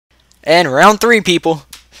And round 3, people.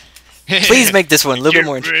 Please make this one a little bit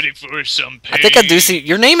more ready for some pain. I think I do see.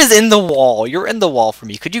 Your name is in the wall. You're in the wall for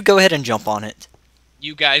me. Could you go ahead and jump on it?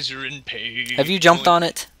 You guys are in pain. Have you jumped on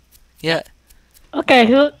it? Yeah. Okay,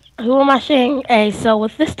 who am I saying A? So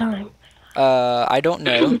what's this time? I don't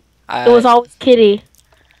know. It was always Kitty.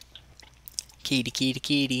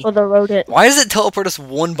 Kitty. Or the rodent. Why does it teleport us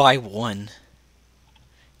one by one?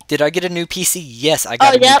 Did I get a new PC? Yes, I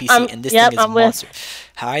got a new PC, and this thing is a monster.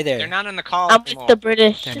 Hi there. They're not in the call I'm anymore. with the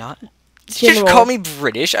British. They're not. Did you just call me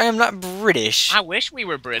British? I am not British. I wish we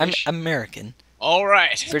were British. I'm American. All right.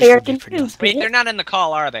 British would be pretty awesome. Wait, they're not in the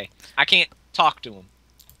call, are they? I can't talk to them.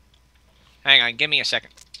 Hang on, give me a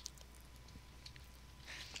second.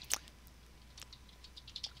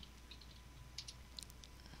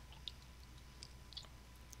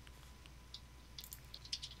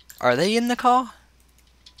 Are they in the call?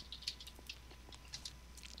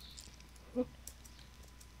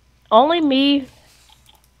 Only me,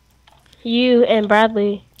 you, and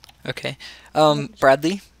Bradley. Okay.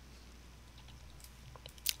 Bradley?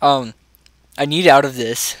 I need out of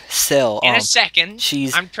this cell. In a second.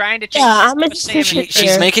 I'm trying to check. Yeah, I'm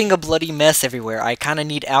she's making a bloody mess everywhere. I kind of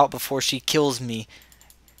need out before she kills me.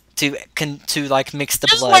 To like mix the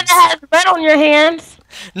blood. Just has red on your hands.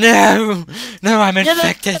 No, I'm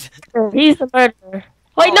infected. He's the murderer.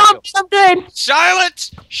 Wait, no, I'm good.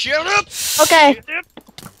 Silence! Shut up! Okay. Shut up.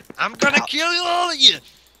 I'm gonna kill all of you.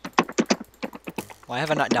 Why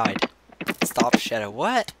have I not died? Stop, Shadow.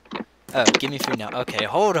 What? Oh, give me food now. Okay,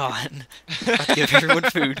 hold on. I'll give everyone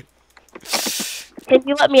food. Can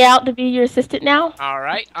you let me out to be your assistant now?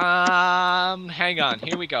 Alright, hang on.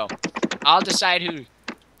 Here we go. I'll decide who.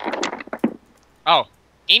 Oh.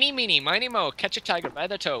 Eeny, meeny, miny, mo. Catch a tiger by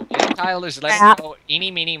the toe. Any tile is letting go.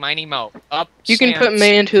 Eeny, meeny, miny, mo. Up. You can put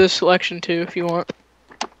me into the selection too if you want.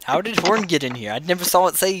 How did Horn get in here? I never saw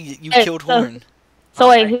it say you killed Horn. So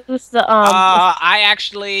wait, who's the I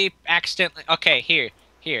actually accidentally. Okay, here.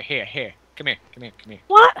 Come here.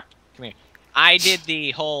 What? Come here. I did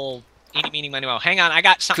the whole eeny, meeny, miny, mo. Hang on, I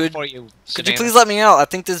got something for you. Could you please let me out? I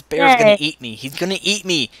think this bear's gonna eat me. He's gonna eat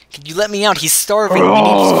me. Could you let me out? He's starving. We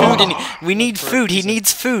need food. And we need food. He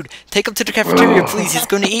needs food. Take him to the cafeteria, please. He's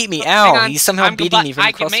gonna eat me. Ow! He's somehow beating me from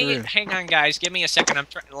across the room. Hang on, guys. Give me a second. I'm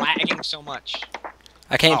lagging so much.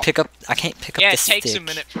 I can't pick up. I can't pick up the stick. Yeah, it takes a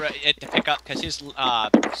minute for it to pick up because his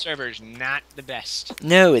server's not the best.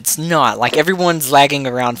 No, it's not. Like everyone's lagging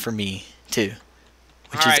around for me too,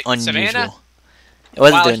 which is unusual. Savannah? It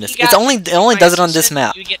wasn't doing this. It only does it on this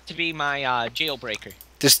map. You get to be my jailbreaker.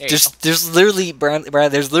 There's literally Brad,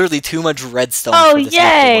 there's literally too much redstone for this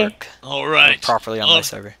map to work. All right. Properly on my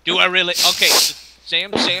server. Do I really? Okay,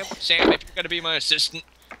 Sam, if you're gonna be my assistant,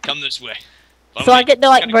 come this way. So I get to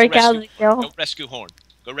like break out of the jail. Go rescue Horn.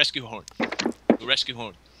 Go rescue Horn. Go rescue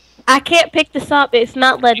Horn. I can't pick this up. It's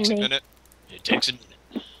not letting me. It takes a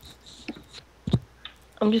minute.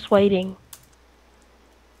 I'm just waiting.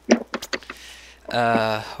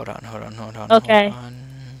 Hold on. Okay. Hold on.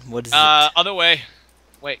 What is it? Other way.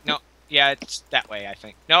 Wait, no. Yeah, it's that way, I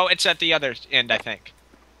think. No, it's at the other end, I think.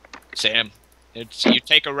 Sam, it's you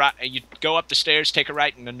take a right. You go up the stairs, take a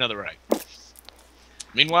right, and another right.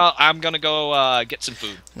 Meanwhile, I'm gonna go get some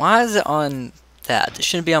food. Why is it on that? It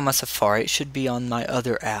shouldn't be on my Safari. It should be on my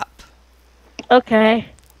other app. Okay.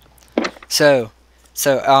 So,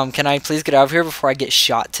 can I please get out of here before I get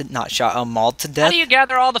mauled to death? How do you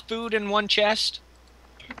gather all the food in one chest?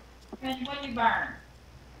 What did you burn?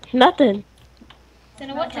 Nothing.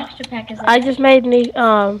 So what texture pack is that? I just made me,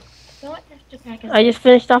 So what texture pack is I just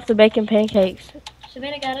finished off the bacon pancakes.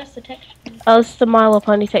 Savannah got us the texture pack. Oh, it's the Milo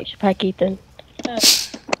Pony texture pack, Ethan. Oh.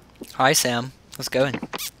 Hi, Sam. How's it going?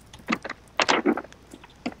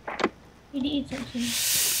 You need to eat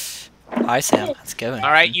something. Hi, Sam. How's it going?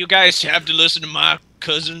 Alright, you guys have to listen to my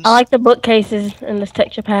cousins. I like the bookcases in this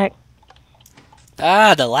texture pack.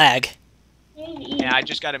 Ah, the lag. Yeah, I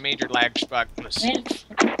just got a major lag spot.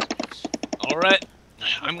 Alright,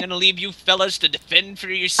 I'm gonna leave you fellas to defend for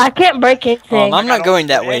yourself. I can't break anything. I'm not going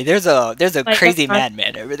that way. There's a crazy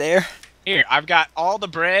madman over there. Here, I've got all the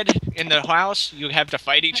bread in the house. You have to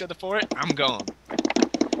fight each other for it. I'm gone.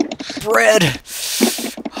 Bread.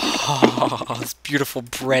 Oh, this beautiful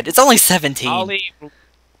bread. It's only 17.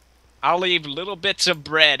 I'll leave little bits of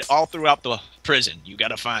bread all throughout the prison. You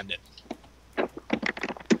gotta find it.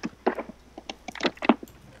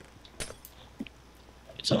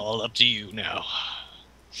 It's all up to you now.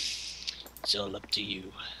 It's all up to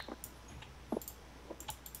you.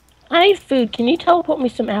 I need food. Can you teleport me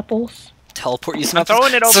some apples? Teleport you some I'm apples?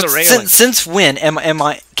 throwing it over the railing. Since when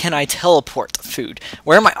can I teleport food?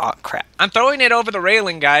 Where am I? Oh, crap. I'm throwing it over the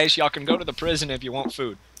railing, guys. Y'all can go to the prison if you want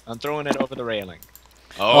food. I'm throwing it over the railing.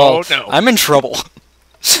 Oh, no. I'm in trouble.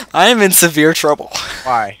 I am in severe trouble.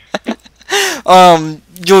 Why?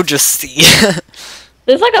 You'll just see.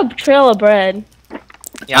 There's like a trail of bread.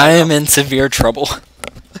 Yeah, I am in severe trouble.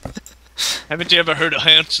 Haven't you ever heard of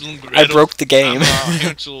Hansel and Gretel? I broke the game. I'm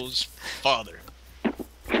Hansel's father.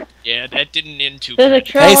 Yeah, that didn't end too There's a bad.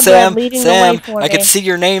 trail Hey of Sam, bread leading the way Sam, for I can me. see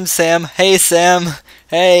your name, Sam. Hey Sam,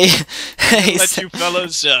 hey, hey. Let Sam. you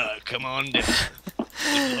fellas come on down.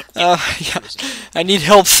 Yeah. I need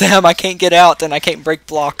help, Sam. I can't get out, and I can't break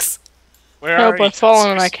blocks. Where Help, are you? I've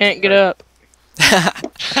fallen and I can't get up.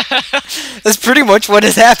 That's pretty much what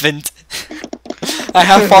has happened. I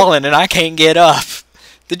have fallen, and I can't get up.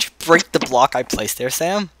 Did you break the block I placed there,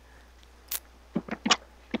 Sam?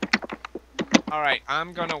 Alright,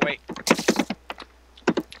 I'm gonna wait.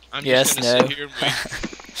 I'm Yes, just gonna no. sit here and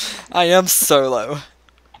wait. I am solo.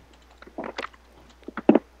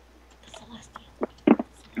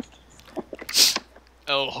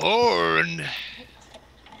 Oh, horn!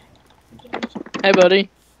 Hey, buddy.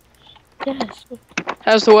 Yes.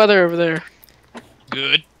 How's the weather over there?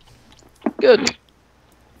 Good. Good.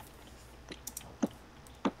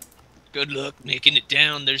 Good luck making it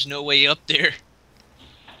down. There's no way up there.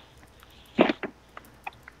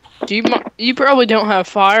 You probably don't have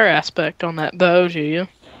fire aspect on that bow, do you?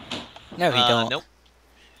 No, we don't. Nope.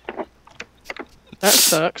 That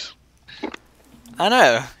sucks. I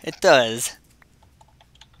know, it does.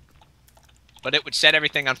 But it would set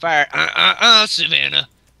everything on fire. Savannah.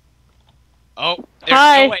 Oh,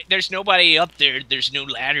 Hi. there's nobody up there. There's no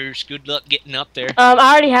ladders. Good luck getting up there. I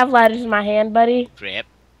already have ladders in my hand, buddy. Crap.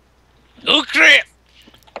 Oh, crap!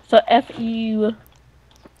 So F you.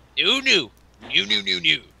 No.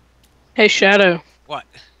 Hey, Shadow. What?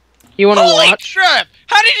 You want to Holy watch? crap!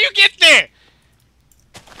 How did you get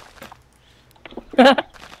there?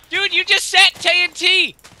 Dude, you just set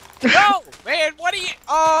TNT! No! Man, what are you...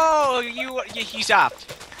 Oh, he's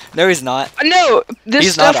off. No, he's not. No, this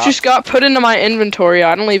He's not stuff up. just got put into my inventory.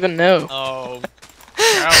 I don't even know. Oh.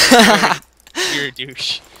 You're a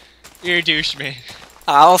douche. You're a douche, man.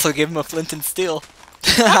 I also gave him a flint and steel.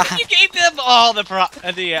 How come you gave them all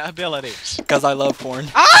the abilities? Because I love Horn.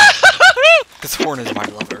 Ah! Because Horn is my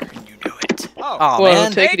lover, and you know it. Oh, Aw, Well,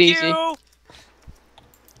 man. take thank it easy. you!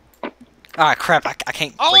 Ah, crap, I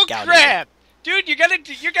can't Oh, break out of here. crap! Dude, you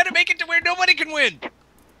gotta make it to where nobody can win!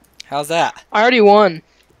 How's that? I already won.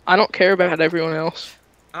 I don't care about everyone else.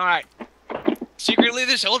 Alright. Secretly,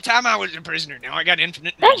 this whole time I was a prisoner. Now I got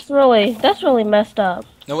infinite... That's really messed up.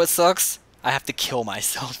 Know what sucks? I have to kill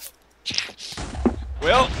myself.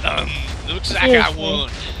 Well, looks like I Seriously. won.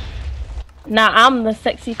 Now I'm the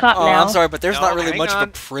sexy cop Oh, now. I'm sorry, but there's No, not really hang much of on. a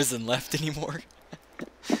prison left anymore.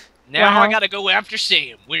 Now Wow. I gotta go after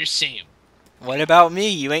Sam. Where's Sam? What about me?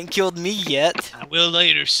 You ain't killed me yet. I will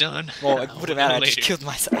later, son. Well, I it would will have mattered. I just later. killed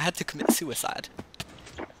myself. I had to commit suicide.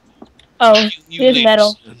 Oh, You here's later,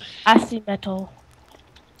 metal. son. I see metal.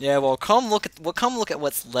 Yeah, well, come look at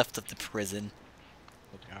what's left of the prison.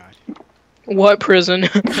 Oh, God. What prison?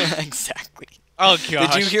 Exactly. Oh,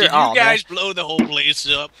 gosh. you hear- Did oh, you guys blow the whole place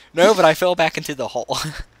up? No, but I fell back into the hole.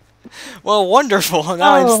 Well, wonderful.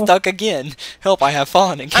 Now I'm Oh. stuck again. Help! I have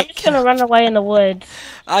fallen and I'm can't just get gonna up. run away in the woods.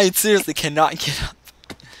 I seriously cannot get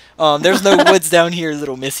up. There's no woods down here,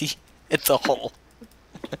 little missy. It's a hole.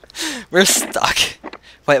 We're stuck.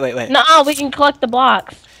 Wait. Nuh-uh, we can collect the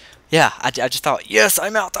blocks. Yeah, I just thought, yes,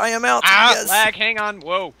 I'm out. I am out. Ah, Yes. lag, hang on.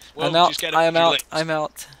 Whoa. I'm out. just gotta I am put your out. legs. I'm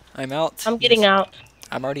out. I'm out. I'm getting Yes. out.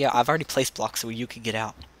 I'm already out. I've already placed blocks so you can get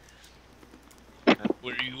out.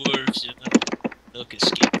 Where you were, son. Look,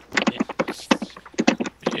 escape.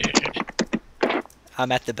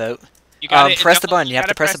 I'm at the boat. You gotta, Press the double- button. You have to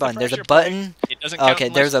gotta press the button. There's a pressure point. button. It doesn't count Okay,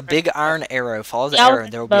 unless there's you a press big the iron arrow. Follow the Yeah, I'll arrow, hit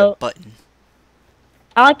and there will the be a boat. button.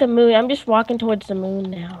 I like the moon. I'm just walking towards the moon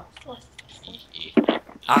now.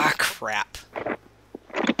 Ah, crap.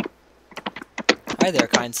 Hi there,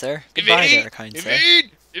 kind sir. Goodbye there, kind sir.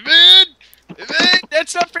 Evade!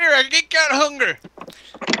 That's not fair. I get got hunger.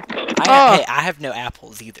 Hey, I have no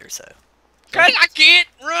apples either, so. Cause I can't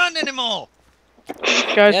run anymore.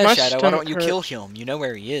 Guys, Yeah, my Shadow, why stomach don't you hurts. kill him? You know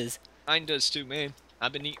where he is. Mine does too, man.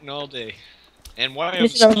 I've been eating all day. And why I'm am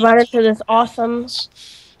just gonna run into this awesome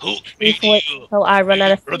Hulk leaflet media. until I run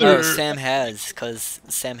out of food. Brother. Oh, Sam has, because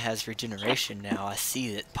Sam has regeneration now. I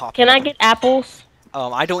see it popping Can I up. get apples?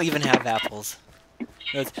 I don't even have apples.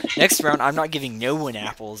 No, next round, I'm not giving no one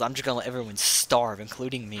apples. I'm just gonna let everyone starve,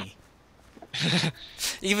 including me.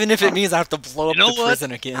 Even if it means I have to blow up You know the what?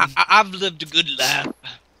 prison again. I've lived a good life.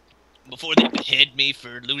 Before they behead me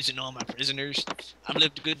for losing all my prisoners, I've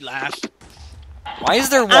lived a good life. Why is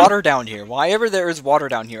there water down here? Why ever there is water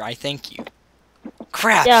down here, I thank you.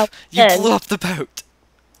 Crap! Yeah, You then. blew up the boat.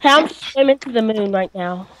 Hey, I'm swimming to the moon right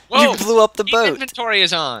now. Whoa! You blew up the Deep boat. inventory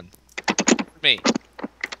is on. For me.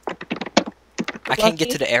 I can't get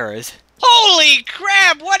to the arrows. Holy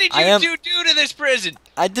crap! What did I you am- do to this prison?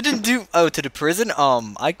 I didn't do. Oh, to the prison.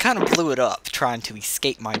 I kind of blew it up trying to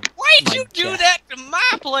escape my. Why'd my you do death. that to my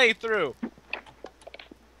playthrough?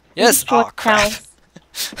 Yes. Destroyed Oh crap! house.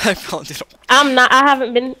 I found it. I'm not. I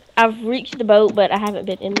haven't been. I've reached the boat, but I haven't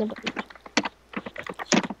been in the boat.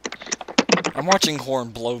 I'm watching Horn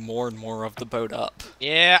blow more and more of the boat up.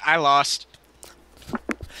 Yeah, I lost.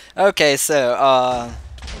 Okay, so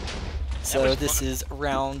was this fun. is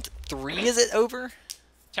round 3. Is it over?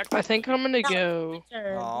 I think I'm gonna go.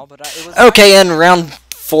 Oh, but it was. Okay, and round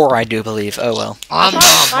 4, I do believe. Oh well. I thought it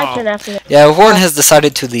was my turn after that. Yeah, Horn has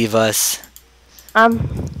decided to leave us.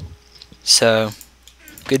 So,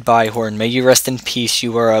 goodbye, Horn. May you rest in peace.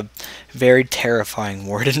 You are a very terrifying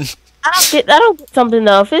warden. I don't get something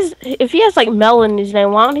though. If he has like melon in his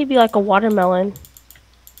name, why don't he be like a watermelon?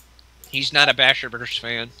 He's not a Basherverse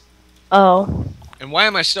fan. Oh. And why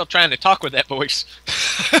am I still trying to talk with that voice?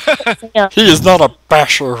 Yeah. He is not a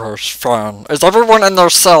Basherverse fan. Is everyone in their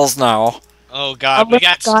cells now? Oh god, we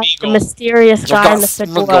got the Smeagol. mysterious guy in the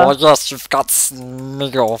fedora. Yes, you've got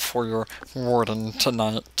Smeagol for your warden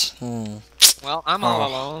tonight. Well, I'm all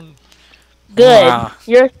alone. Good. Wow.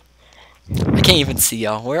 I can't even see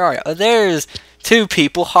y'all. Where are you? Oh, there's 2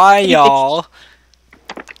 people. Hi, y'all.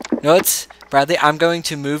 No, it's Bradley. I'm going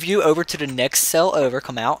to move you over to the next cell over.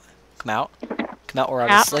 Come out. Come out. Come out, or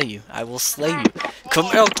I will slay you. I will slay you. Come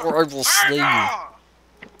out, or I will slay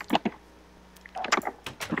you.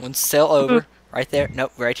 One cell over. Right there.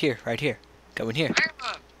 Nope. Right here. Right here. Go in here.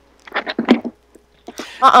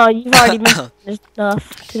 You've already mentioned this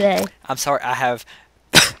stuff today. I'm sorry. I have.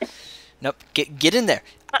 Nope. Get in there.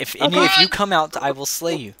 If you come out, I will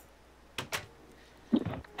slay you.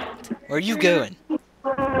 Where are you going? Okay,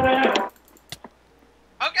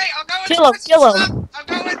 I'll go Kill him, kill him. I'll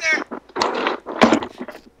go in there.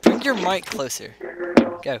 Bring your mic closer.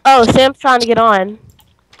 Go. Oh, Sam's trying to get on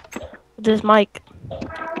with his mic.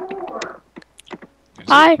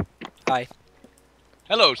 Hi. Hi.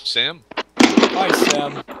 Hello, Sam. Hi,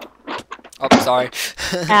 Sam. Oh, sorry.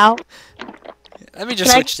 Ow. Let me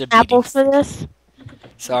just Can I switch to get apples beatings. for this?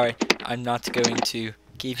 Sorry, I'm not going to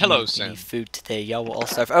give Hello, you Sam. any food today. Y'all will all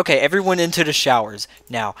starve. Okay, everyone into the showers.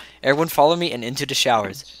 Now, everyone follow me and into the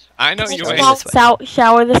showers. I know Can you I ain't. get mom's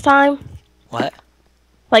shower this time? What?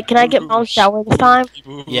 Like, can I get mom's shower this time?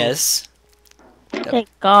 Yes. Thank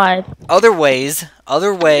God. Other ways.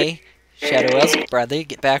 Other way. Shadowails. Bradley,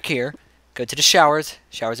 get back here. Go to the showers.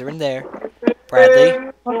 Showers are in there.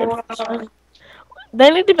 Bradley. They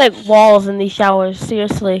need to make walls in these showers,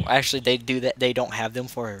 seriously. Actually, they do that. They don't have them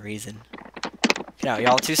for a reason. Now,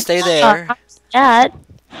 y'all two stay there. Dad,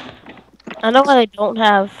 I know why they don't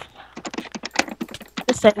have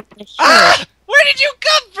the same thing. Ah! Where did you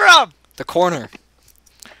come from? The corner.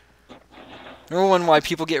 Number one, why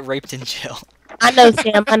people get raped in jail. I know,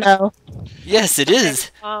 Sam. I know. Yes, it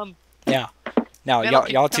is. Yeah. Now, Metal,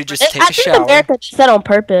 y'all two just I take a think shower. America did that on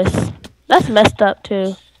purpose. That's messed up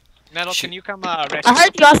too. Metal, can you come rescue? I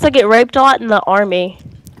heard you also get raped a lot in the army.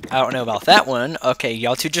 I don't know about that one. Okay,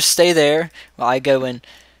 y'all two just stay there while I go and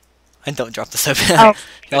don't drop the soap. Oh.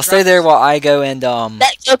 Y'all stay there while I go and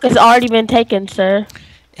That joke has already been taken, sir.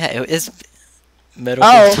 Yeah, it is metal.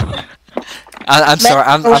 Oh. I'm sorry.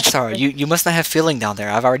 I'm Metal- sorry. You must not have feeling down there.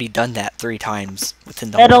 I've already done that 3 times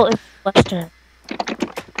within the Metal whole- is Western.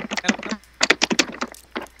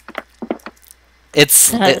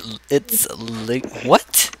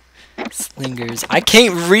 What? Slingers. I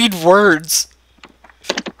can't read words.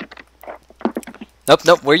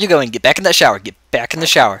 Nope. Where are you going? Get back in that shower. Get back in the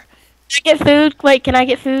shower. Can I get food? Wait, can I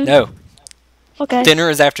get food? No. Okay. Dinner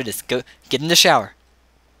is after this. Go get in the shower.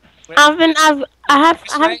 I have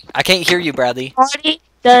I can't hear you, Bradley. already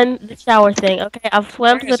done the shower thing. Okay, I've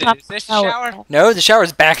swam to the top Is of the this the shower? No, the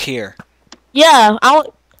shower's back here. Yeah, I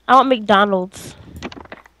want McDonald's.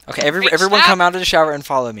 Okay, Hey, everyone stop. come out of the shower and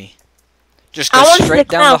follow me. Just go I want to see the straight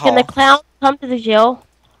down clown. the hall. Can the clown come to the jail?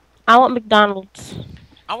 I want McDonald's.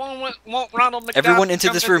 I want Ronald McDonald. Everyone to into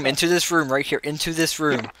come this to room, the- into this room, right here, into this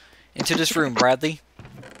room. Into this room, Bradley.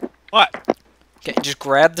 What? Okay, just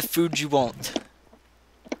grab the food you want.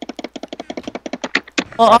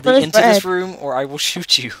 Well, all Bradley, this into this bread. room, or I will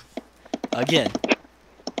shoot you. Again.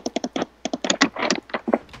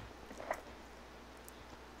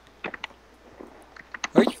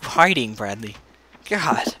 Where are you hiding, Bradley?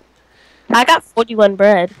 God. I got 41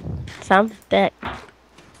 bread. Sounds deck.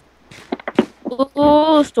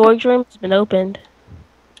 Ooh, storage room has been opened.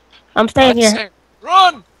 I'm staying here.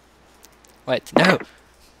 Run! Wait, no.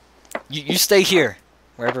 You stay here.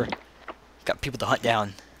 Wherever. Got people to hunt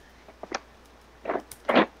down.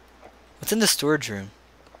 What's in the storage room?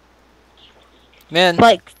 Man.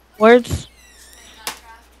 Like, words?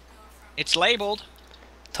 It's labeled.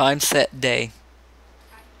 Time set day.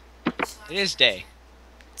 It is day.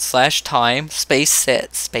 / time space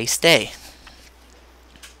set space day.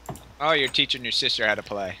 Oh, you're teaching your sister how to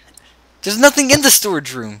play. There's nothing in the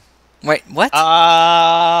storage room. Wait, what?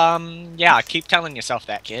 Yeah, keep telling yourself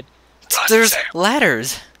that, kid. There's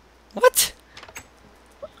ladders. What?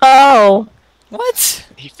 Oh. What?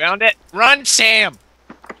 He found it. Run, Sam!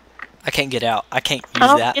 I can't get out. I can't use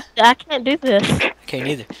that. I can't do this. I can't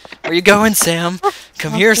either. Where you going, Sam?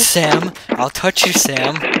 Come here, Sam. I'll touch you,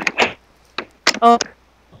 Sam. Oh.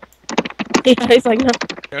 Yeah, he's like, no.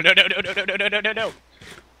 No, no, no, no, no, no, no, no, no, no.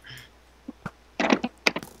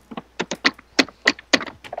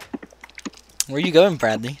 Where you going,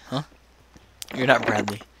 Bradley? Huh? You're not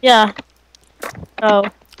Bradley. Yeah. Oh.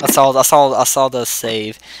 I saw the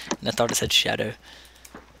save, and I thought it said Shadow.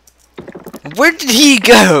 Where did he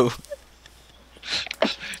go?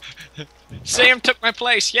 Sam took my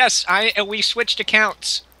place. Yes, we switched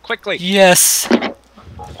accounts quickly. Yes.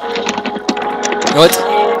 What?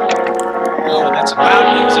 Oh, that's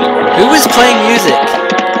loud music. Who is playing music?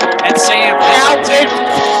 That's Sam. Now That's we're Sam.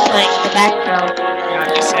 just playing in the background. Yeah,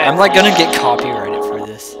 I just said. I'm like gonna get copyrighted for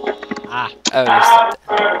this. Ah. Oh,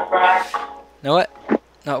 you know what?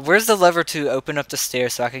 No, where's the lever to open up the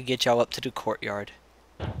stairs so I can get y'all up to the courtyard?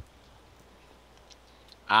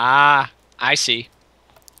 Ah, I see.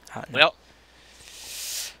 Well.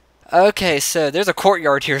 Okay, so there's a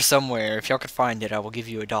courtyard here somewhere. If y'all could find it, I will give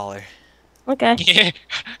you $1. Okay. Yeah.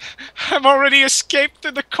 I've already escaped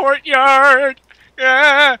to the courtyard.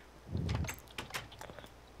 Yeah.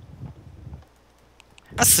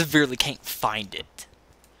 I severely can't find it.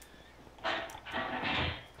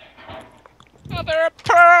 Mother of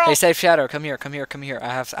pearl. Hey, SavShadow, come here, come here, come here.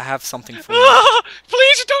 I have something for you. Ah,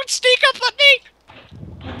 please don't sneak up on me.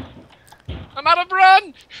 I'm out of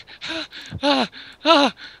run.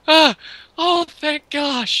 Oh, thank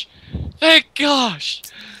gosh. Thank gosh.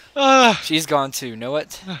 She's gone too. Know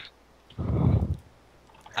what?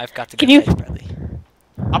 I've got to go Can you- fetch Bradley.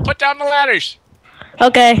 I'll put down the ladders.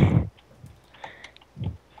 Okay.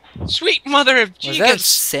 Sweet mother of Was that Jesus.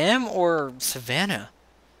 Sam or Savannah?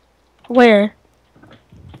 Where?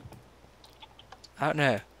 I don't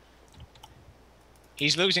know.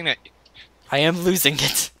 He's losing it. I am losing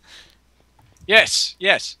it. Yes,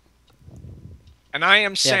 yes. And I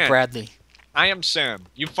am Yeah, Sam. Bradley. I am Sam.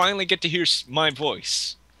 You finally get to hear my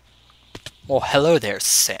voice. Well, hello there,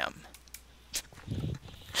 Sam.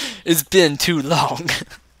 It's been too long.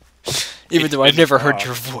 Even It's though I've been never heard long.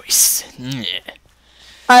 your voice. Yeah.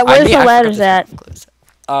 Alright, where's the I forgot ladders this at? was closed.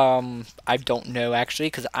 I don't know actually,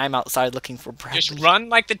 because I'm outside looking for Bradley. Just run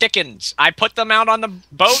like the Dickens. I put them out on the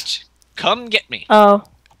boat. Come get me. Oh.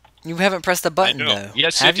 You haven't pressed the button though.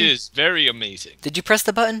 Yes, have it you? is. Very amazing. Did you press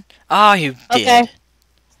the button? Oh, you did. Okay.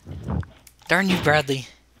 Darn you, Bradley.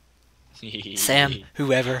 Sam,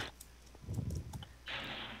 whoever.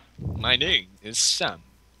 My name is Sam.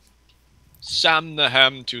 Sam the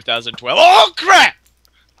Ham 2012. Oh, crap!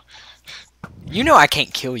 You know I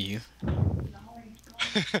can't kill you.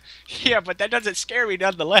 Yeah, but that doesn't scare me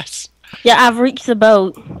nonetheless. Yeah, I've reached the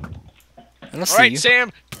boat. I don't see Alright, you.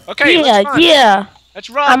 Sam. Okay, Yeah, let's run. yeah. Let's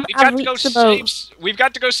run. I've reached the boat. We've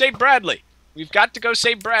got to go save Bradley. We've got to go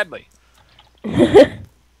save Bradley.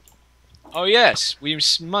 Oh yes, we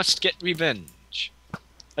must get revenge.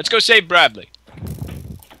 Let's go save Bradley.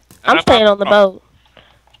 I'm staying on the boat.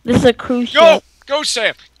 This is a cruise Go! ship. Go,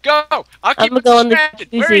 Sam! Go! I'll keep I'ma him go in the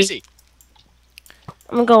distracted. Where is he?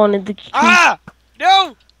 I'm going into the Ah!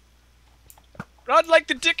 No! Run like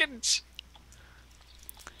the Dickens!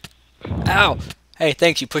 Ow! Hey,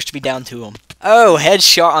 thanks, you pushed me down to him. Oh,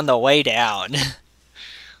 headshot on the way down.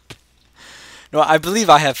 No, I believe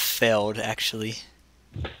I have failed, actually.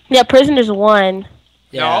 Yeah, prisoners won.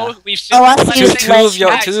 Yeah. No, we've still Oh, I let's see. save Two of it. y'all-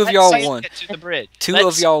 Guys, two of let's y'all save won. it to the bridge. Two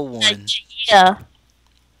Let's- of y'all won. Yeah.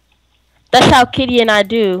 That's how Kitty and I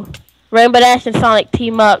do. Rainbow Dash and Sonic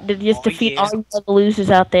team up to just Oh, defeat yeah. all the other losers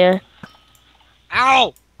out there.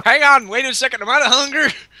 Ow! Hang on, wait a second, I'm out of hunger!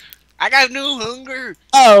 I got no hunger!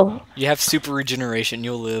 Oh. You have super regeneration,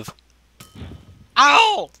 you'll live.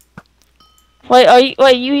 Ow! Wait,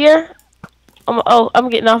 you here? I'm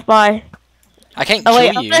getting off by. I can't Oh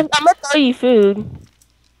wait, kill you. I'm gonna throw you food.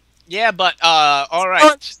 Yeah, but, I alright.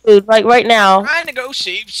 want food, like right now. Trying to go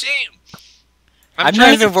save Sam. I'm not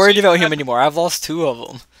trying even to worried save about him Bradley. anymore. I've lost 2 of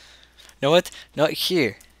them. Know what? Not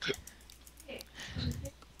here.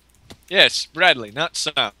 Yes, Bradley, not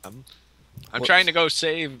Sam. I'm trying to go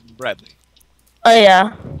save Bradley. Oh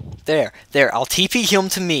yeah. There. I'll TP him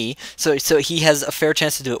to me, so he has a fair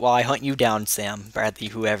chance to do it while I hunt you down, Sam, Bradley,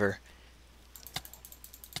 whoever.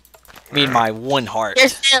 Me and my 1 heart. Here,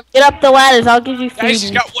 Sam, get up the ladders. I'll give you food. Guys,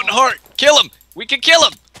 he's got 1 heart. Kill him. We can kill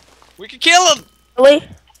him. We can kill him. Really?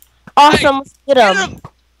 Awesome. Let's get Get him. him.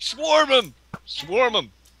 Swarm him. Swarm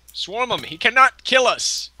him. Swarm him. He cannot kill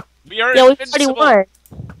us. We are Yeah, we've invincible. already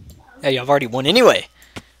won. Hey, I've already won anyway.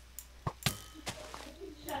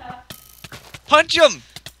 Punch him.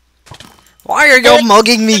 Why are you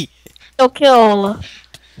mugging me? Kill.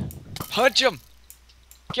 Punch him.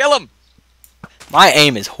 Kill him. My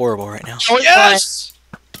aim is horrible right now. Yes.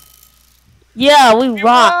 Yeah, we We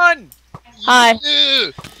rock. won. Hi.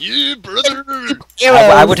 Yeah, brother.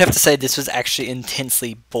 I would have to say this was actually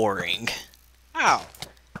intensely boring. Wow.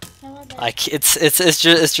 Like it's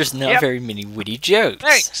just not Yep. very many witty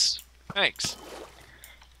jokes. Thanks.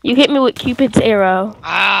 You hit me with Cupid's arrow.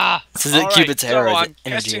 Ah. This isn't Alright, Cupid's arrow, So it's I'm an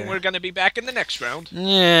energy guessing arrow. we're gonna be back in the next round.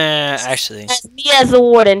 Yeah, actually. And me as the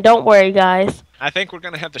warden. Don't worry, guys. I think we're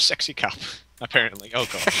gonna have the sexy cop. Apparently. Oh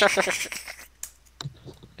god.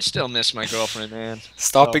 I still miss my girlfriend, man.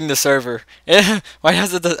 Stopping the server. Why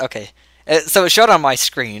has it? Okay. So it showed on my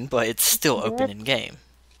screen, but it's still open in game.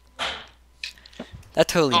 That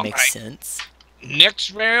totally makes sense.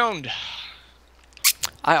 Next round.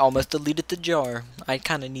 I almost deleted the jar. I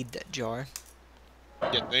kind of need that jar.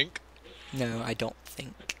 You think? No, I don't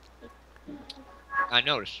think. I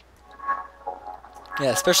noticed.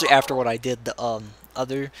 Yeah, especially after what I did the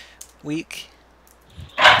other week.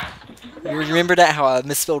 You remember that? How I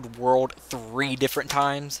misspelled world 3 different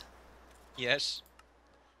times? Yes.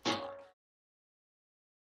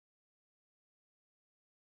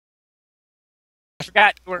 I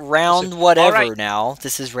forgot. Round whatever Alright. now.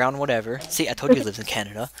 This is round whatever. See, I told you he lives in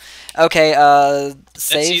Canada. Okay,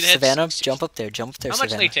 save that's- Savannah. Jump up there. Jump up there, How much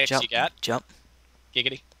Savannah. latex jump, you got? Jump.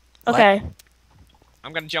 Giggity. What? Okay.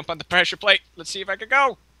 I'm gonna jump on the pressure plate. Let's see if I can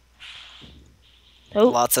go. Oh.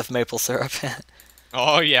 Lots of maple syrup.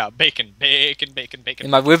 Oh yeah, bacon.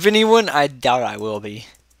 Am I with anyone? I doubt I will be.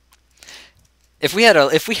 If we had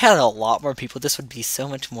a lot more people, this would be so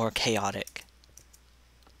much more chaotic.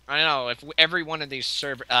 I know. If every one of these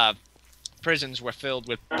prisons were filled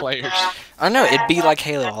with players. I know, it'd be like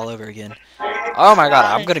Halo all over again. Oh my god,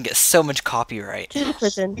 I'm gonna get so much copyright. To the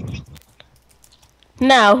prison.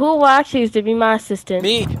 Now, who will I choose to be my assistant?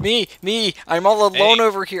 Me. I'm all alone Hey.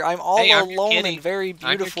 over here. I'm all Hey, I'm your alone kitty. and very I'm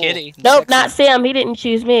your beautiful. kitty. and Nope, sexy. not Sam. He didn't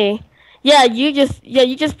choose me. Yeah, you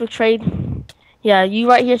just betrayed. Yeah, you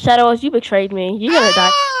right here, Shadowails. You betrayed me. You're gonna die.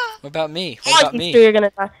 What about me? Oh, What about you me? sure you're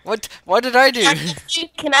gonna die. What did I do?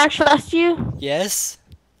 Can I trust you? Yes.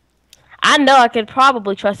 I know I could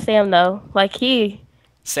probably trust Sam though. Like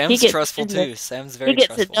Sam's gets trustful business. too. Sam's very he gets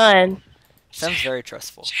trustful. it done. Sam's very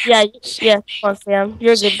trustful. Yeah, yeah. Come on, Sam.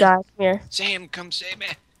 You're a good guy. Come here. Sam, come save me.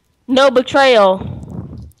 No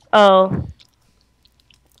betrayal. Oh.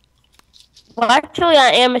 Well, actually, I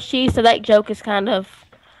am a she, so that joke is kind of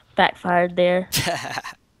backfired there.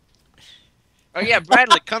 Oh yeah,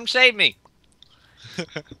 Bradley, come save me.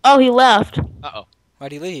 Oh, he left. Uh-oh.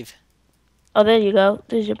 Why'd he leave? Oh, there you go.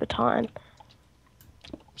 There's your baton.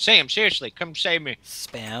 Sam, seriously, come save me.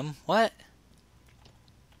 Spam? What?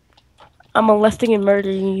 I'm molesting and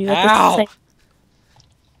murdering you. That's Ow! the same-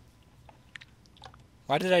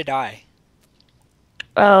 Why did I die?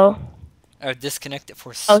 Oh, Oh, disconnect it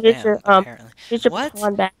for spam, Oh, here's your, apparently. here's your What?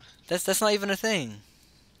 baton back. That's not even a thing.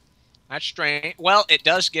 That's strange. Well, it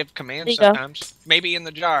does give commands There you go. sometimes. Maybe in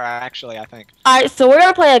the jar, actually, I think. All right, so we're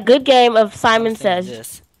gonna play a good game of Simon Something Says.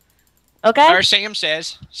 This. Okay, Or Sam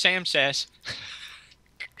says. Sam says.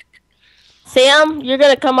 Sam, you're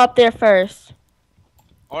gonna come up there first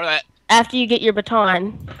Or that. after you get your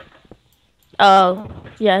baton. Oh,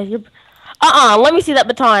 yeah, you're. Let me see that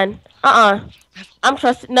baton. I'm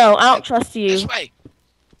trust. No, I don't trust you. This way.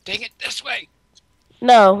 Dang it, this way.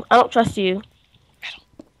 No, I don't trust you.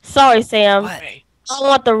 Sorry, Sam. What? Hey, I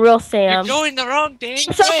want the real you're Sam. going the wrong dang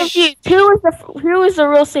I'm so way. confused. Who is the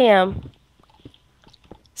real Sam?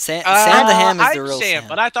 Sam the Ham is I'm the real Sam, Sam.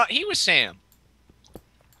 but I thought he was Sam.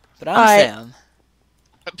 But I'm Alright. Sam.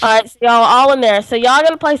 All right, so y'all all in there. So y'all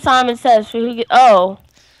gonna play Simon Says for who get? Oh,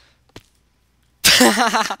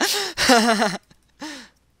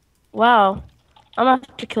 wow. I'm gonna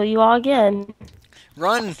have to kill you all again.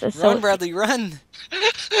 Run! So- Run, Bradley, run!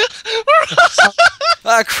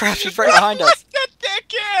 Ah, crap, she's right behind us. That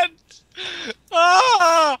dickhead!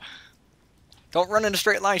 Ah! Don't run in a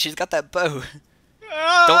straight line, she's got that bow.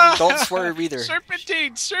 Ah! Don't swerve either.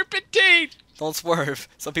 Serpentine! Serpentine! Don't swerve.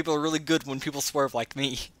 Some people are really good when people swerve like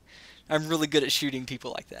me. I'm really good at shooting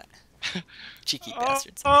people like that. Cheeky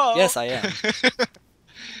bastards. Yes, I am.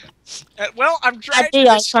 Well, I'm trying see, to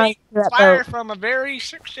I'm trying escape to get that fire boat. from a very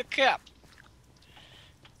sexy cap.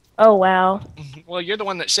 Oh wow. Well, you're the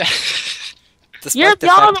one that said. You're Despite the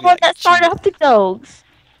y'all fact the you one like that cheat. started up the dogs.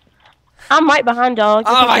 I'm right behind y'all.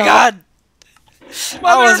 Oh my god!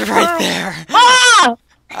 I was right there. Ah!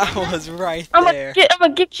 I was right I'm there.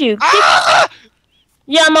 gonna get you. Ah!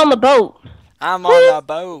 Yeah, I'm on the boat. I'm on the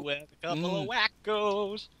boat. With a couple of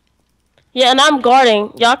wackos. Yeah, and I'm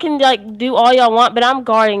guarding. Y'all can like do all y'all want, but I'm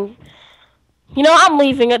guarding. You know, I'm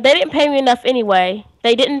leaving. They didn't pay me enough anyway.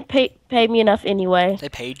 They didn't pay me enough anyway. They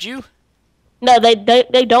paid you? No, they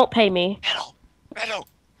don't pay me. Metal.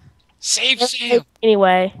 Save They Sam. pay me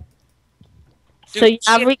anyway. So Dude,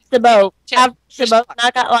 I've Sam, reached the boat. Sam, I've reached the just boat, and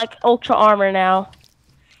I got like ultra armor now.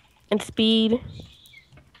 And speed.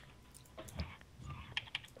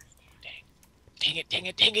 Dang it.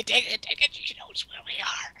 She knows where we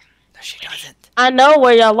are. No, she doesn't. I know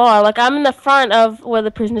where y'all are. Like, I'm in the front of where the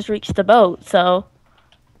prisoners reached the boat, so.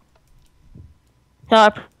 Y'all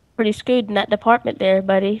are pretty screwed in that department there,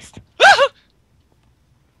 buddies.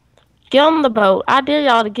 Get on the boat. I dare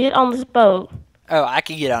y'all to get on this boat. Oh, I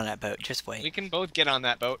can get on that boat. Just wait. We can both get on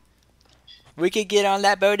that boat. We could get on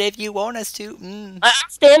that boat if you want us to. I'm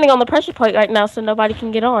standing on the pressure plate right now, so nobody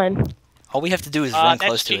can get on. All we have to do is run That's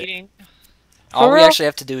close to it. cheating. All For we real? actually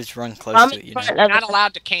have to do is run close I'm to it, in you know? front You're of not the-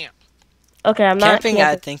 allowed to camp. Okay, I'm not Camping, I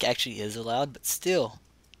camping. think, actually is allowed, but still.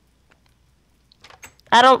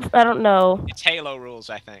 I don't know. It's Halo rules,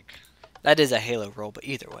 I think. That is a Halo role, but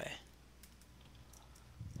either way.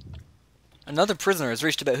 Another prisoner has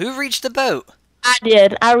reached the boat. Who reached the boat? I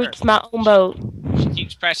did. I reached my own boat. She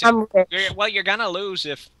keeps pressing. I'm rich. You're gonna lose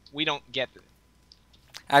if we don't get it.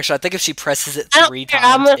 Actually, I think if she presses it I don't 3 care,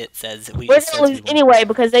 times, I'm a- it says We're gonna lose won. anyway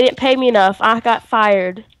because they didn't pay me enough. I got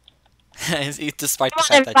fired. Despite Come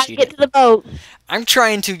the on, fact that I everybody, get cheated. to the boat. I'm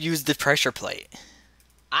trying to use the pressure plate.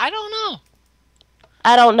 I don't know.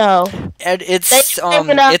 I don't know. And it's They didn't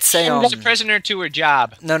pay enough it's a and It's a prisoner to her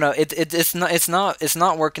job. no, it's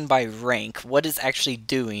not working by rank. What it's actually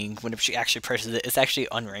doing whenever she actually presses it, it's actually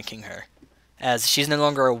unranking her, as she's no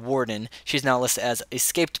longer a warden. She's now listed as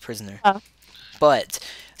escaped prisoner. Oh. But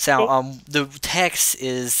so the text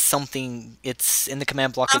is something. It's in the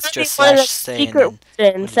command block. I'm It's gonna just be one of the /say and secret then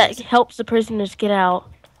weapons what it that is. helps the prisoners get out.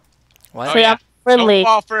 What? Oh, So yeah. I'm friendly. Don't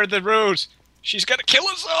fall for the ruse. She's gonna kill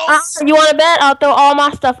us all. You want to bet? I'll throw all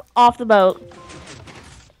my stuff off the boat.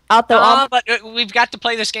 I'll throw all. But we've got to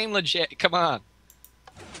play this game legit. Come on.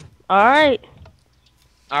 All right.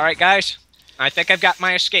 All right, guys. I think I've got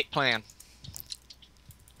my escape plan.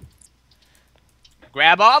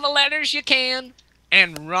 Grab all the letters you can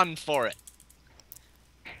and run for it.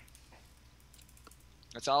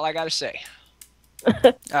 That's all I gotta say.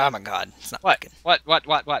 Oh my God! It's not What? working.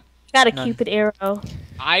 What? Got a None. Cupid arrow.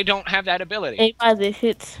 I don't have that ability. Anybody that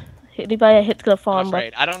hits gonna fall I'm in love.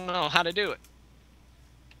 afraid. I don't know how to do it.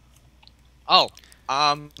 Oh,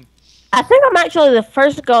 I think I'm actually the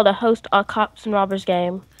first girl to host a cops and robbers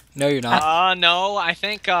game. No, you're not. no, I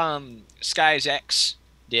think Sky's X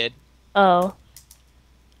did. Oh.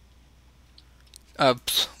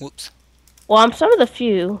 Whoops. Well, I'm some of the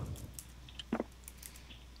few.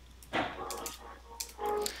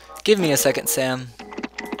 Give me a second, Sam.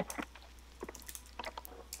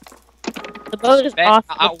 The boat is off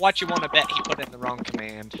What you want to bet he put in the wrong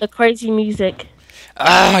command. the crazy music.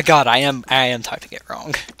 Oh my God! I am typing it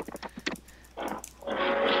wrong.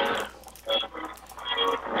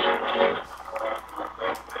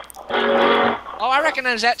 Oh, I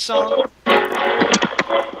recognize that song.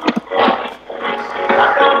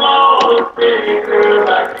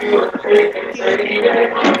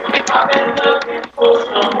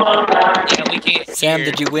 Yeah, we can't Sam, hear.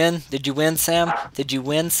 did you win? Did you win, Sam? Did you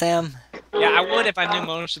win, Sam? Yeah, I would if I knew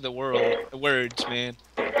most of the words, man.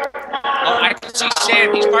 Oh, I can see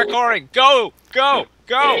Sam. He's parkouring. Go!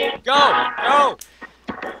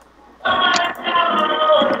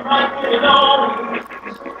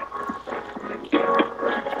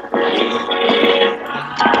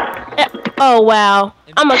 Oh wow.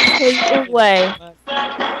 I'm gonna kill you anyway.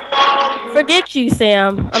 Forget you,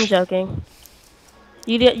 Sam. I'm joking.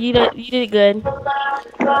 You did good.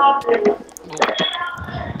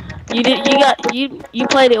 You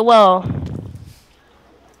played it well.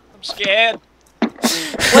 I'm scared.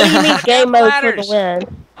 What do you mean game mode for the win?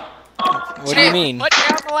 What do you mean? Put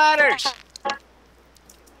down the ladders.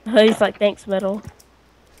 He's like, thanks, Metal.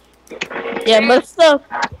 Yeah, most of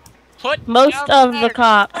the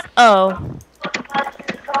cops. Oh,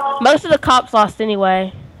 most of the cops lost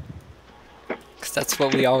anyway. 'Cause that's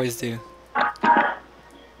what we always do.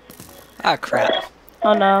 Ah, crap.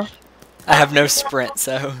 Oh no. I have no sprint,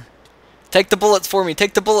 so... Take the bullets for me,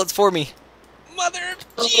 take the bullets for me! Mother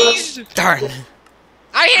of jeez! Darn!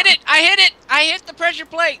 I hit it! I hit it! I hit the pressure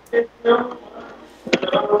plate!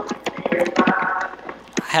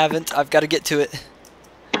 I haven't, I've got to get to it.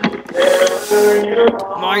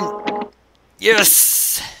 Mine!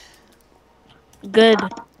 Yes! Good.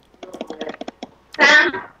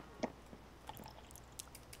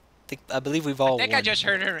 I believe we've all I think won. I just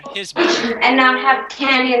heard his. And not have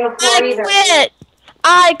candy in the floor either.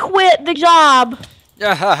 I quit the job.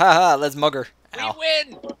 Yeah, ha ha ha, let's mug her. Ow. We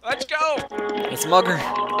win! Let's go! Let's mug her.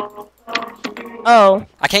 Oh.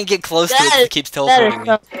 I can't get close to it because it keeps teleporting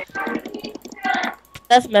me.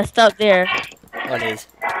 That's messed up there. What is?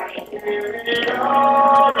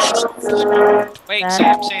 Wait,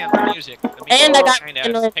 That- Sam, the music. The music And I got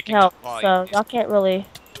kinda picking help, up volume. so y'all can't really.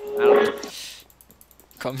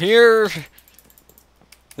 Come here.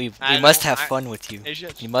 We I must know, have fun with you. It's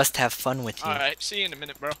just- We must have fun with you. Alright, see you in a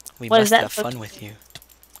minute, bro. We What is must that have fun supposed with you.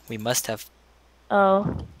 We must have.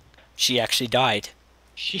 Oh. She actually died.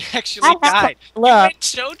 She actually died. You Look. went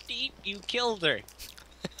so deep, you killed her.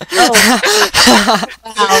 Oh.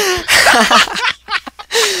 Wow.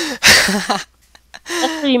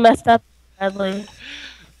 That's pretty messed up, Bradley.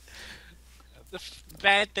 The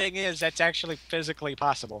bad thing is, that's actually physically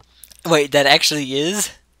possible. Wait, that actually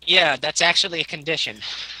is? Yeah, that's actually a condition.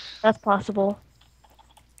 That's possible.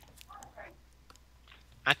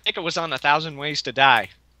 I think it was on 1,000 Ways to Die.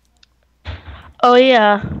 Oh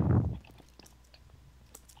yeah.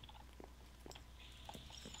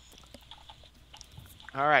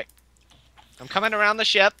 Alright. I'm coming around the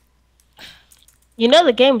ship. You know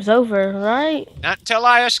the game's over, right? Not until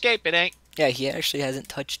I escape, it ain't. Yeah, he actually hasn't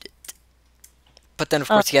touched it. But then, of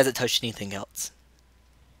course, he hasn't touched anything else.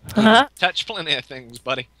 Huh? Touch plenty of things,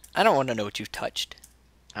 buddy. I don't want to know what you've touched.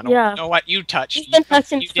 I don't Yeah. know what you touched. He's been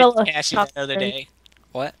touching you did Philip Cassie the other Tucker. day.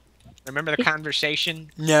 What? Remember the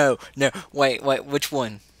conversation? No, no. Wait, which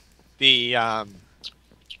one? The,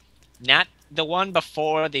 not the one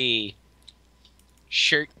before the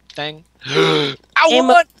shirt thing. I Emma-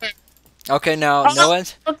 won! Okay, now, Oh, no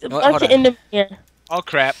one's... Look, a What? bunch Hold of on. Endermen here. Oh,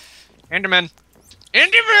 crap. Enderman!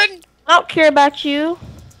 Enderman! I don't care about you.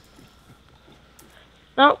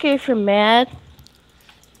 I don't care if you're mad.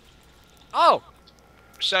 Oh!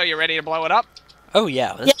 So, you ready to blow it up? Oh,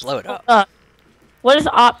 yeah, let's blow it up. What does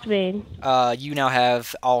opt mean? You now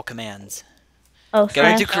have all commands. Oh, Go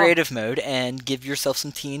into slash. creative mode and give yourself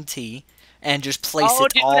some TNT and just place Oh,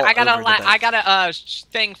 it dude, all I got over the boat. I got a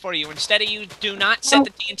thing for you. Instead of you, do not set Oh, the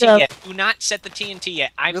TNT no. yet. Do not set the TNT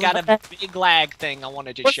yet. I've Really? got a Okay. big lag thing I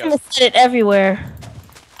wanted to We're show. gonna set it everywhere.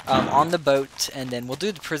 On the boat, and then we'll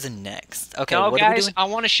do the prison next. Okay, No, what are we guys, doing? I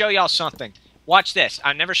want to show y'all something. Watch this.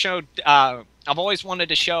 I never showed. I've always wanted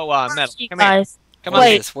to show metal. You Come here. guys. Come What on.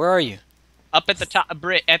 is Wait. this? Where are you? Up at the top,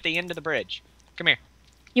 at the end of the bridge. Come here.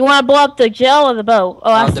 You want to blow up the jail or the boat?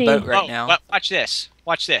 Oh, I On the see. boat right Oh, now. watch this.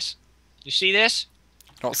 Watch this. You see this?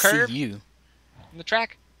 I don't the curve? see you. In the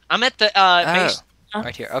track? I'm at the base.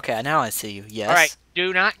 Right here. Okay, now I see you. Yes. All right.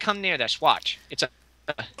 Do not come near this. Watch. It's a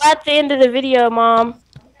At the end of the video, Mom.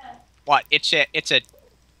 what? It's a.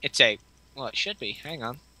 Well, it should be. Hang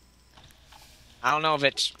on. I don't know if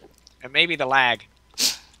it's. It may be the lag.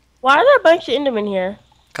 Why are there a bunch of Endermen here?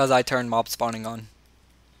 Because I turned mob spawning on.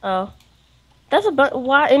 Oh. That's a bunch.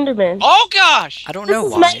 Why Endermen? Oh gosh! I don't This know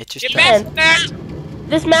is why. my- It just Get does. back there!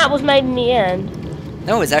 This map was made in the end.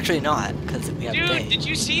 No, it's actually not. Because we have Dude, day. did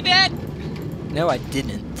you see that? No, I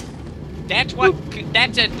didn't. That's what.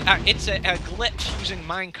 That's a. It's a glitch using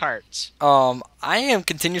minecarts. I am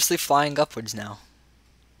continuously flying upwards now.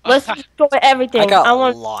 Let's destroy everything. I got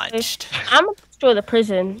want. launched. I'm gonna destroy the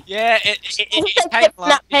prison. Yeah, It's it's like they're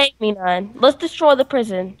not paying me none. Let's destroy the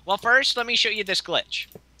prison. Well, first, let me show you this glitch.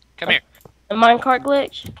 Come here. The minecart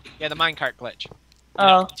glitch. Yeah, the minecart glitch.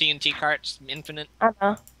 Oh, TNT carts, infinite. I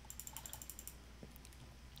know.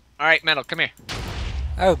 Alright, Metal, come here.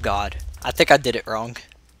 Oh god. I think I did it wrong.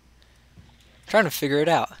 Trying to figure it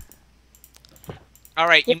out.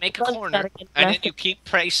 Alright, you Yeah, make a one's corner, gotta get and then back. you keep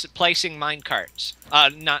placing minecarts.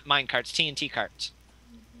 Not minecarts, TNT carts.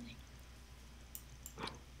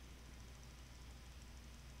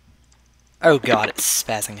 Oh god, it's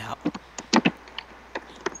spazzing out.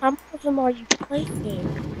 How much of them are you placing?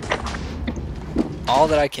 All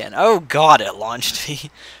that I can. Oh god, it launched me.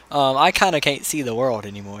 I kind of can't see the world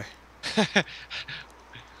anymore. Alright,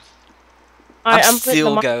 I'm putting the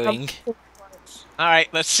still minecart- going. Alright,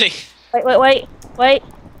 let's see. Wait.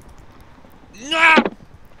 Nah!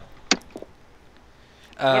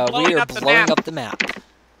 We're We blowing are up the blowing map. up the map.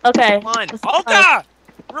 Okay. Come on. let's Oh try. god!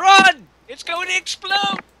 Run! It's going to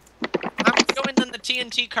explode! I'm going on the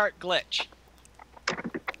TNT cart glitch.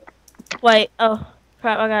 Wait. Oh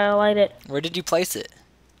crap! I gotta light it. Where did you place it?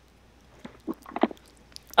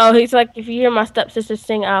 Oh, he's like, if you hear my stepsister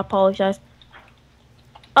sing, I apologize.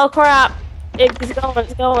 Oh crap! It's going.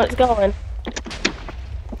 It's going. It's going.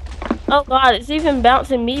 Oh god! It's even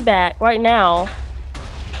bouncing me back right now.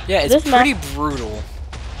 Yeah, it's pretty brutal.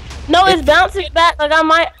 No, it's bouncing back. Like I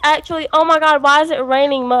might actually. Oh my god! Why is it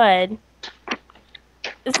raining mud?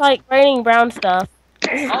 It's like raining brown stuff.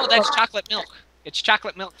 Oh, that's chocolate milk. It's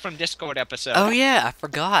chocolate milk from Discord episode. Oh yeah, I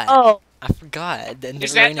forgot. Oh. I forgot.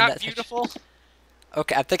 Is that not beautiful?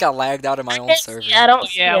 Okay, I think I lagged out of my own server. Yeah, I don't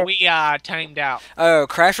see it. We timed out. Oh,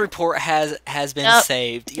 crash report has been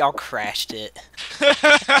saved. Y'all crashed it.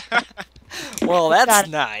 Well, that's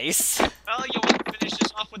nice. Well, you want to finish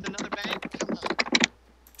this off with another bang? Come on.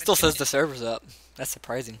 Still says the server's up. That's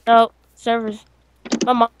surprising. No, servers.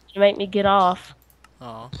 My mom make me get off.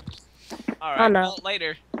 Oh. All right. Well,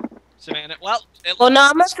 later, Savannah. Well, no,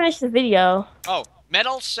 I'm gonna finish the video. Oh,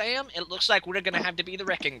 Metal Sam. It looks like we're gonna have to be the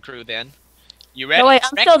wrecking crew then. You ready? No, wait,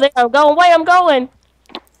 I'm still there. I'm going. Wait, I'm going.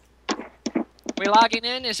 We logging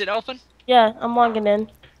in? Is it open? Yeah, I'm logging in.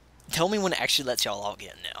 Tell me when it actually lets y'all log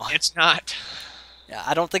in now. It's not. Yeah,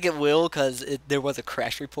 I don't think it will because there was a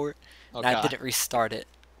crash report, and I didn't restart it.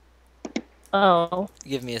 Oh.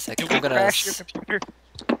 Give me a second. Did we crash your computer?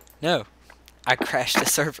 No, I crashed the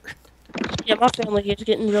server. Yeah, my family is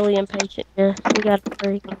getting really impatient here. We gotta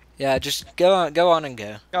hurry. Yeah, just go on and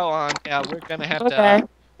go. Go on. Yeah, we're gonna have to.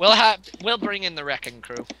 We'll bring in the wrecking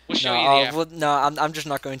crew. We'll show you the. I'm just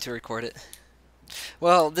not going to record it.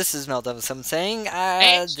 Well, this is Meldev saying.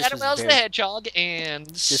 And Shadowails the Hedgehog and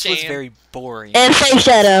this was very boring. And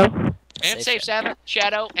SavShadow. And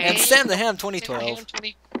SavShadow and Sam the Ham 2012.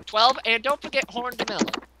 2012, and don't forget Horn to Melon.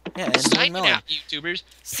 Yeah, and signing out, YouTubers.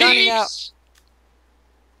 Signing Peace. out.